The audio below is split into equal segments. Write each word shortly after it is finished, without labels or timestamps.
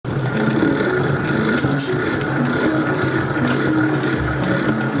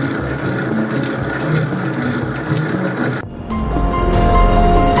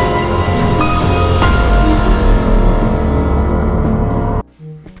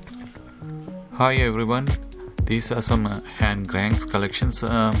Hi everyone, these are some hand cranks collections.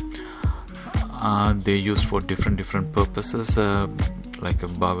 They're used for different purposes, like a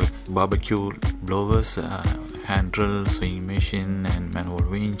barbecue blowers, hand drill, swing machine, and manual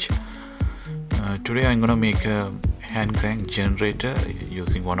winch. Today I'm gonna make a hand crank generator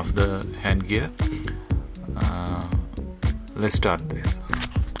using one of the hand gear. Let's start this.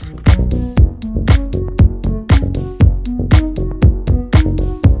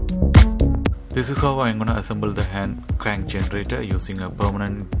 This is how I'm gonna assemble the hand crank generator using a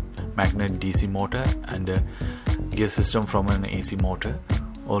permanent magnet DC motor and a gear system from an AC motor,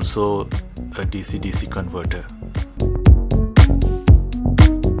 also a DC-DC converter.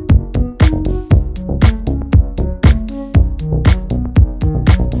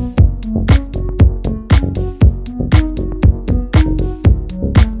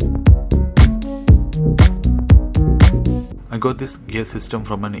 I got this gear system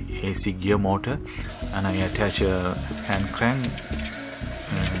from an AC gear motor and I attach a hand crank,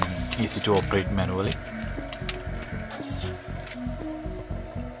 easy to operate manually.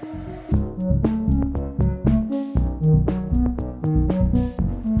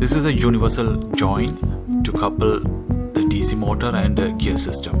 This is a universal joint to couple the DC motor and the gear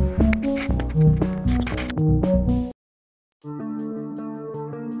system.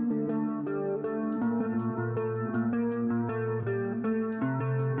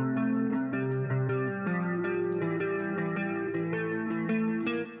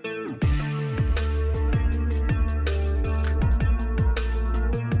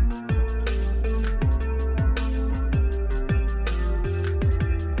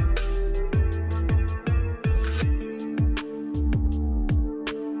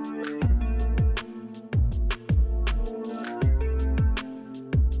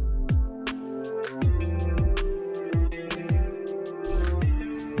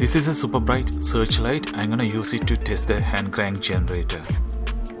 This is a super bright searchlight. I'm gonna use it to test the hand crank generator.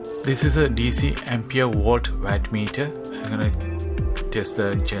 This is a DC ampere volt watt meter. I'm gonna test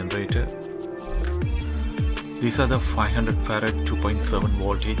the generator. These are the 500 farad 2.7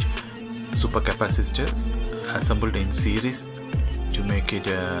 voltage supercapacitors assembled in series to make it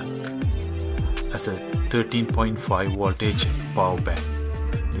as a 13.5 voltage power bank.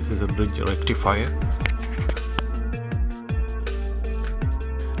 This is a bridge rectifier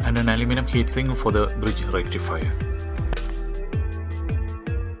and an aluminum heatsink for the bridge rectifier.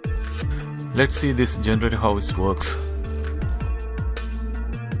 Let's see this generator how it works.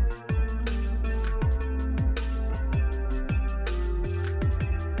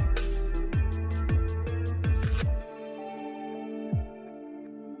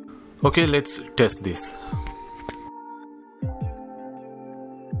 Okay, let's test this.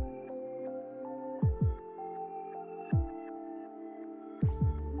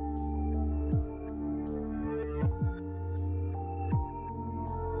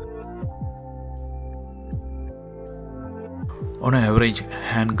 On an average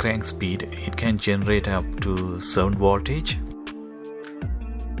hand crank speed, it can generate up to 7 voltage.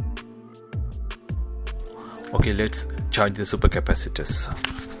 Okay, let's charge the supercapacitors.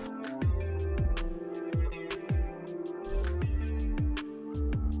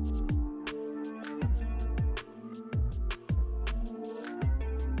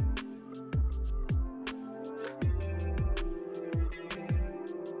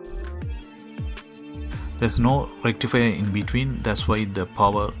 There's no rectifier in between, that's why the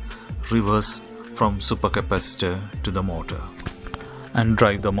power reverses from supercapacitor to the motor and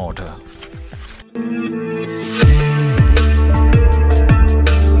drive the motor.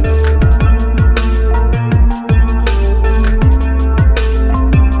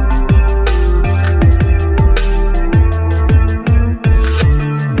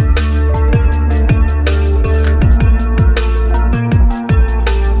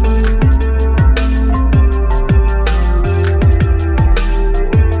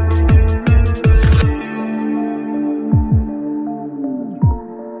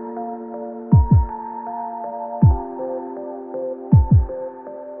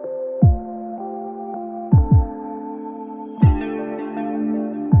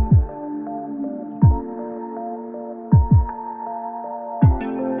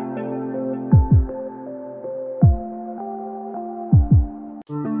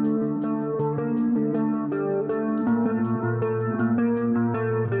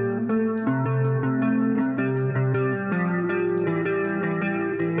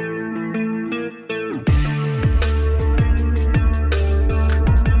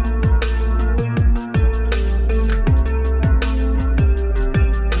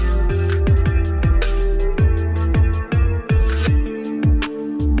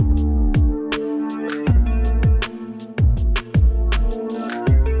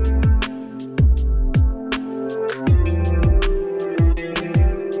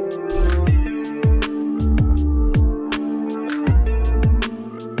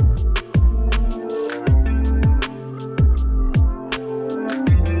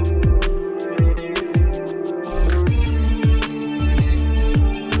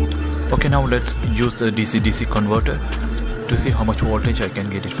 let's use the DC-DC converter to see how much voltage I can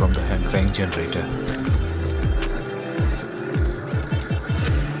get it from the hand crank generator.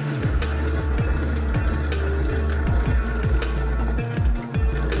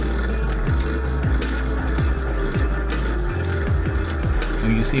 Now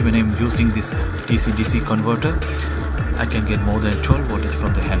you see, when I'm using this DC-DC converter, I can get more than 12 voltage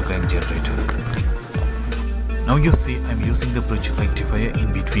from the hand crank generator. Now you see, I'm using the bridge rectifier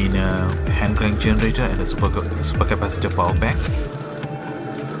in between a hand crank generator and a supercapacitor power bank.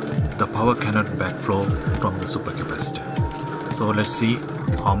 The power cannot backflow from the supercapacitor. So let's see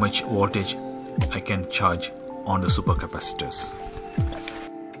how much voltage I can charge on the supercapacitors.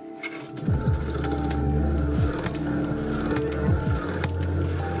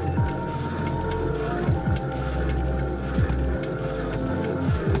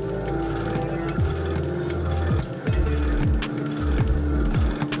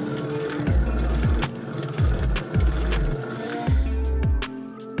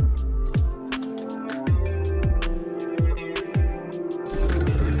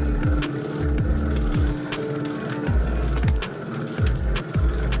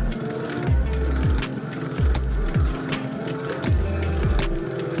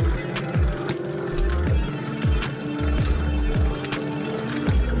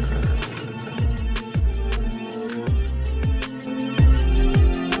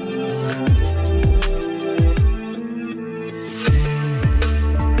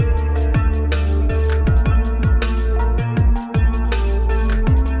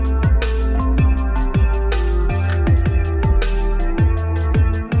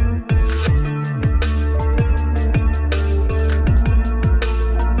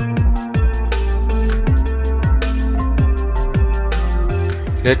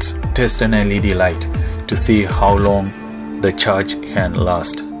 Let's test an LED light to see how long the charge can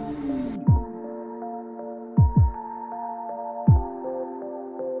last.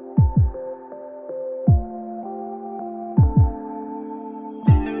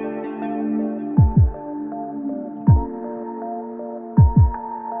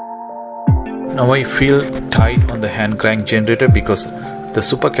 Now I feel tight on the hand crank generator because the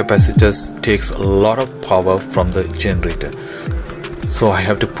supercapacitors takes a lot of power from the generator. So I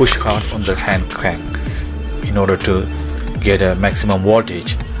have to push hard on the hand crank in order to get a maximum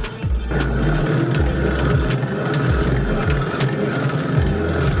voltage.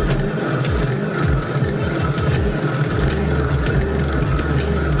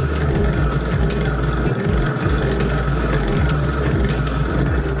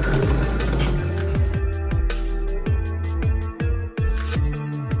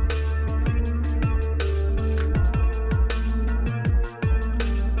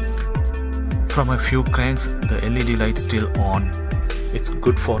 From a few cranks, the LED light still on. It's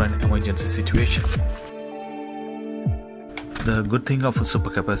good for an emergency situation. The good thing of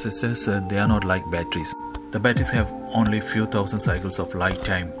supercapacitors, they are not like batteries. The batteries have only few thousand cycles of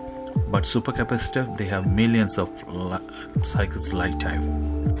lifetime, but supercapacitor, they have millions of cycles lifetime.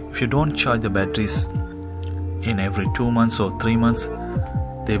 If you don't charge the batteries in every 2 months or 3 months,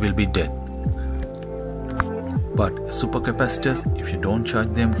 they will be dead. But supercapacitors, if you don't charge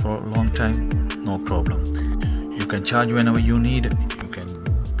them for a long time, no problem. You can charge whenever you need, you can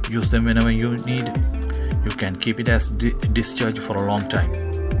use them whenever you need, you can keep it as discharge for a long time.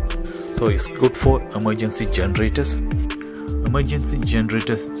 So it's good for emergency generators. Emergency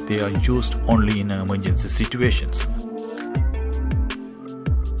generators, they are used only in emergency situations.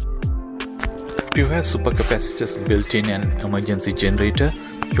 If you have supercapacitors built in an emergency generator,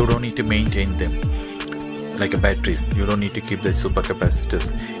 you don't need to maintain them. Like batteries, you don't need to keep the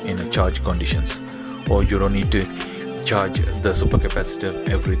supercapacitors in charge conditions, or you don't need to charge the supercapacitor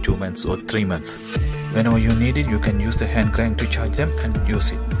every 2 months or 3 months. Whenever you need it, you can use the hand crank to charge them and use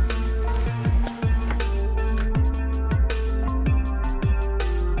it.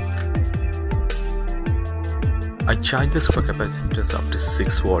 I charge the supercapacitors up to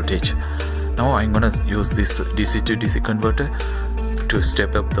 6 voltage. Now I'm gonna use this DC to DC converter to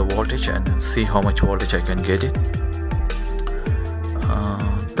step up the voltage and see how much voltage I can get it.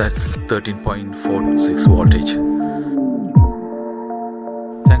 That's 13.46 voltage.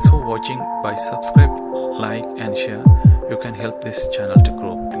 Thanks for watching. By subscribe, like and share, you can help this channel to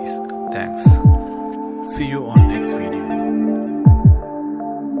grow, please. Thanks. See you on next video.